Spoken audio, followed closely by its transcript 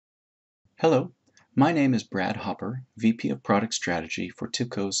Hello, my name is Brad Hopper, VP of Product Strategy for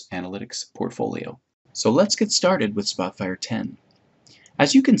TIBCO's Analytics portfolio. So let's get started with Spotfire 10.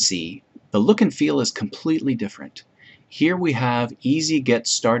 As you can see, the look and feel is completely different. Here we have easy get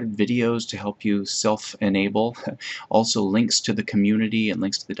started videos to help you self-enable, also links to the community and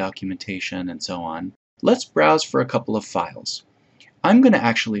links to the documentation and so on. Let's browse for a couple of files. I'm going to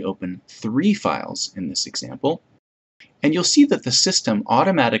actually open 3 files in this example. And you'll see that the system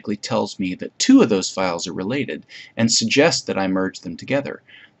automatically tells me that 2 of those files are related and suggests that I merge them together.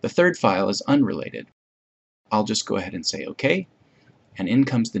 The third file is unrelated. I'll just go ahead and say OK, and in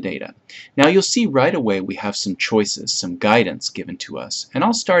comes the data. Now you'll see right away we have some choices, some guidance given to us. And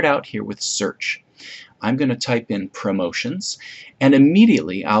I'll start out here with search. I'm going to type in promotions, and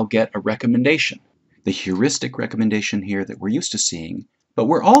immediately I'll get a recommendation. The heuristic recommendation here that we're used to seeing, but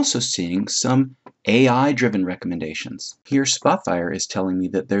we're also seeing some AI-driven recommendations. Here Spotfire is telling me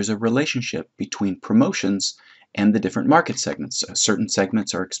that there's a relationship between promotions and the different market segments. Certain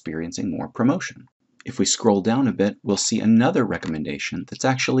segments are experiencing more promotion. If we scroll down a bit, we'll see another recommendation that's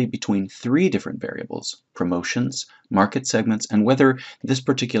actually between 3 different variables: promotions, market segments, and whether this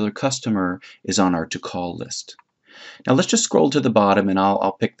particular customer is on our to-call list. Now let's just scroll to the bottom, and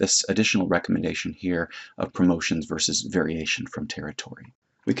I'll pick this additional recommendation here of promotions versus variation from territory.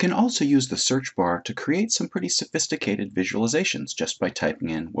 We can also use the search bar to create some pretty sophisticated visualizations just by typing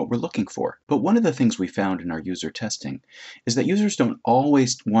in what we're looking for. But one of the things we found in our user testing is that users don't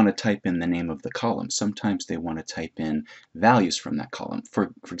always want to type in the name of the column. Sometimes they want to type in values from that column.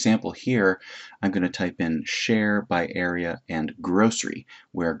 For example, here I'm going to type in share by area and grocery,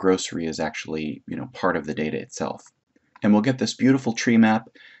 where grocery is actually part of the data itself. And we'll get this beautiful tree map,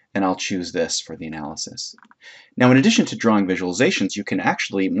 and I'll choose this for the analysis. Now, in addition to drawing visualizations, you can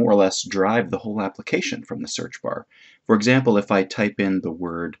actually more or less drive the whole application from the search bar. For example, if I type in the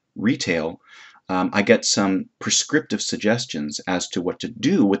word retail, I get some prescriptive suggestions as to what to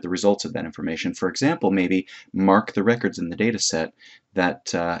do with the results of that information. For example, maybe mark the records in the data set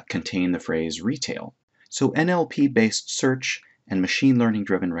that contain the phrase retail. So NLP-based search and machine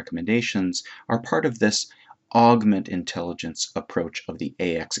learning-driven recommendations are part of this augment intelligence approach of the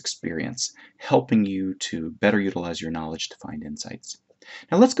AX experience, helping you to better utilize your knowledge to find insights.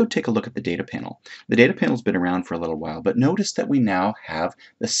 Now let's go take a look at the data panel. The data panel's been around for a little while, but notice that we now have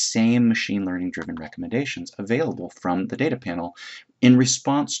the same machine learning driven recommendations available from the data panel in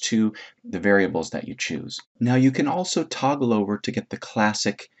response to the variables that you choose. Now you can also toggle over to get the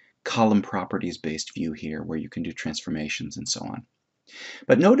classic column properties based view here, where you can do transformations and so on.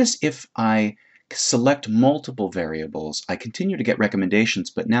 But notice if I select multiple variables, I continue to get recommendations,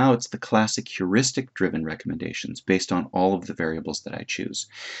 but now it's the classic heuristic-driven recommendations based on all of the variables that I choose.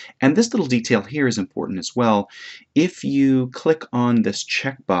 And this little detail here is important as well. If you click on this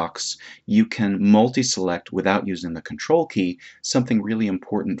checkbox, you can multi-select without using the control key, something really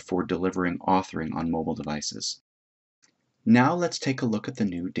important for delivering authoring on mobile devices. Now let's take a look at the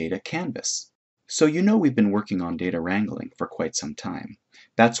new data canvas. So we've been working on data wrangling for quite some time.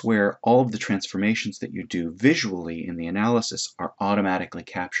 That's where all of the transformations that you do visually in the analysis are automatically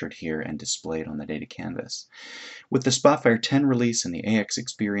captured here and displayed on the data canvas. With the Spotfire 10 release and the AX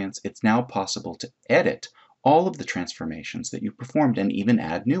experience, it's now possible to edit all of the transformations that you performed and even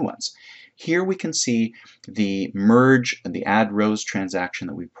add new ones. Here we can see the merge and the add rows transaction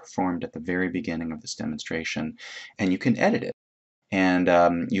that we performed at the very beginning of this demonstration, and you can edit it.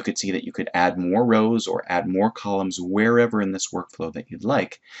 And you could see that you could add more rows or add more columns wherever in this workflow that you'd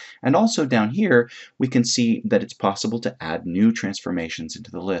like. And also down here, we can see that it's possible to add new transformations into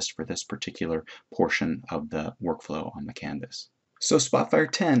the list for this particular portion of the workflow on the canvas. So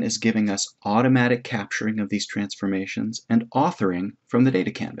Spotfire 10 is giving us automatic capturing of these transformations and authoring from the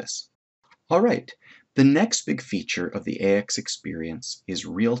data canvas. All right, the next big feature of the AX experience is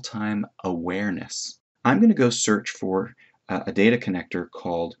real-time awareness. I'm going to go search for a data connector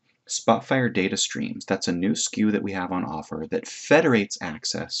called Spotfire Data Streams. That's a new SKU that we have on offer that federates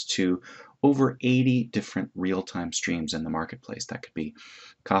access to over 80 different real-time streams in the marketplace. That could be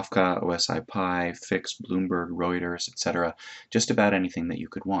Kafka, OSI Pi, Fix, Bloomberg, Reuters, etc. Just about anything that you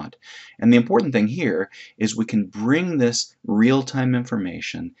could want. And the important thing here is we can bring this real-time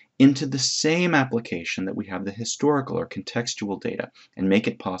information into the same application that we have the historical or contextual data and make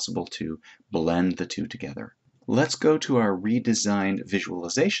it possible to blend the two together. Let's go to our redesigned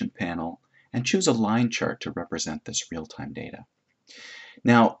visualization panel and choose a line chart to represent this real-time data.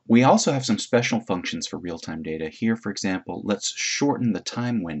 Now, we also have some special functions for real-time data. Here, for example, let's shorten the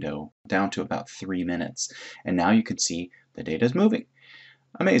time window down to about 3 minutes. And now you can see the data is moving.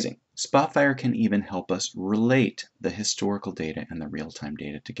 Amazing. Spotfire can even help us relate the historical data and the real-time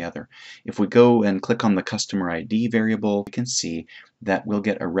data together. If we go and click on the customer ID variable, we can see that we'll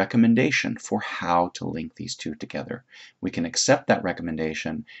get a recommendation for how to link these two together. We can accept that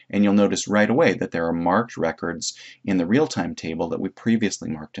recommendation, and you'll notice right away that there are marked records in the real-time table that we previously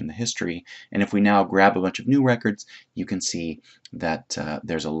marked in the history. And if we now grab a bunch of new records, you can see that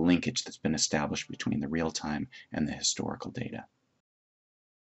there's a linkage that's been established between the real-time and the historical data.